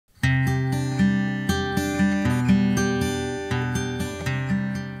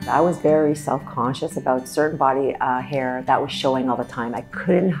I was very self-conscious about certain body hair that was showing all the time. I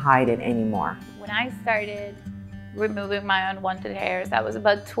couldn't hide it anymore. When I started removing my unwanted hairs, I was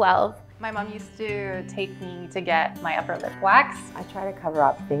about 12. My mom used to take me to get my upper lip waxed. I tried to cover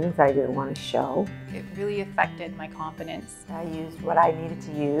up things I didn't want to show. It really affected my confidence. I used what I needed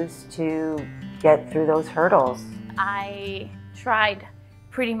to use to get through those hurdles. I tried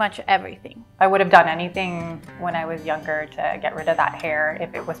pretty much everything. I would have done anything when I was younger to get rid of that hair.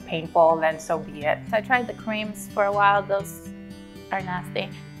 If it was painful, then so be it. I tried the creams for a while. Those are nasty.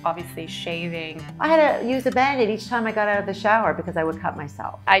 Obviously shaving. I had to use a Band-Aid each time I got out of the shower because I would cut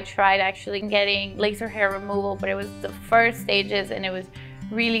myself. I tried actually getting laser hair removal, but it was the first stages and it was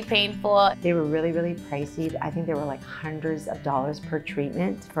really painful. They were really, really pricey. I think they were like hundreds of dollars per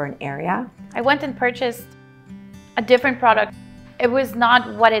treatment for an area. I went and purchased a different product. It was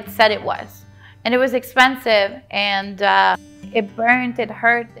not what it said it was. And it was expensive and it burnt, it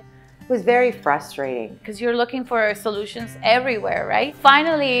hurt. It was very frustrating. Because you're looking for solutions everywhere, right?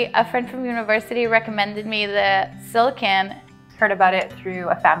 Finally, a friend from university recommended me the Silkn. Heard about it through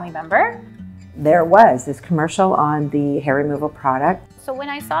a family member. There was this commercial on the hair removal product. So when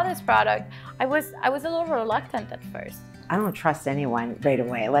I saw this product, I was a little reluctant at first. I don't trust anyone right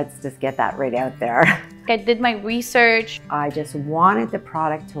away. Let's just get that right out there. I did my research. I just wanted the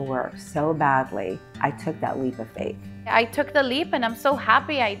product to work so badly. I took that leap of faith. I took the leap and I'm so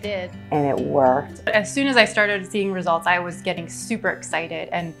happy I did. And it worked. As soon as I started seeing results, I was getting super excited,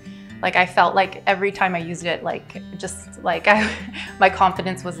 and like I felt like every time I used it, my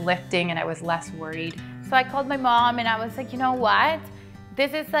confidence was lifting and I was less worried. So I called my mom and I was like, you know what?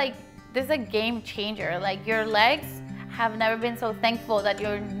 This is a game changer. Like, your legs have never been so thankful that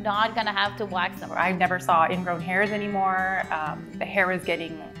you're not gonna have to wax them. I never saw ingrown hairs anymore. The hair was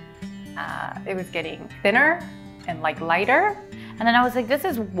getting, it was getting thinner and like lighter. And then I was like, this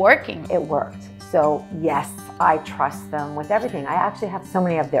is working. It worked. So yes, I trust them with everything. I actually have so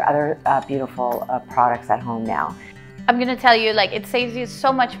many of their other beautiful products at home now. I'm gonna tell you, like, it saves you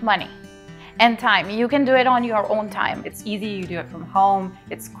so much money and time. You can do it on your own time. It's easy, you do it from home,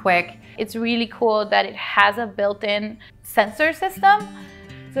 it's quick. It's really cool that it has a built-in sensor system.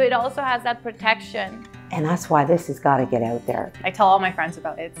 So it also has that protection. And that's why this has got to get out there. I tell all my friends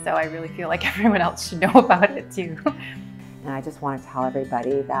about it, so I really feel like everyone else should know about it too. And I just want to tell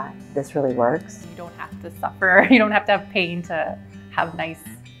everybody that this really works. You don't have to suffer, you don't have to have pain to have nice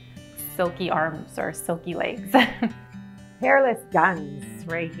silky arms or silky legs. Hairless guns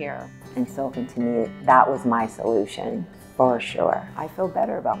right here. And Silkn, to me, that was my solution for sure. I feel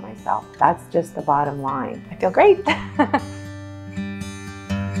better about myself. That's just the bottom line. I feel great.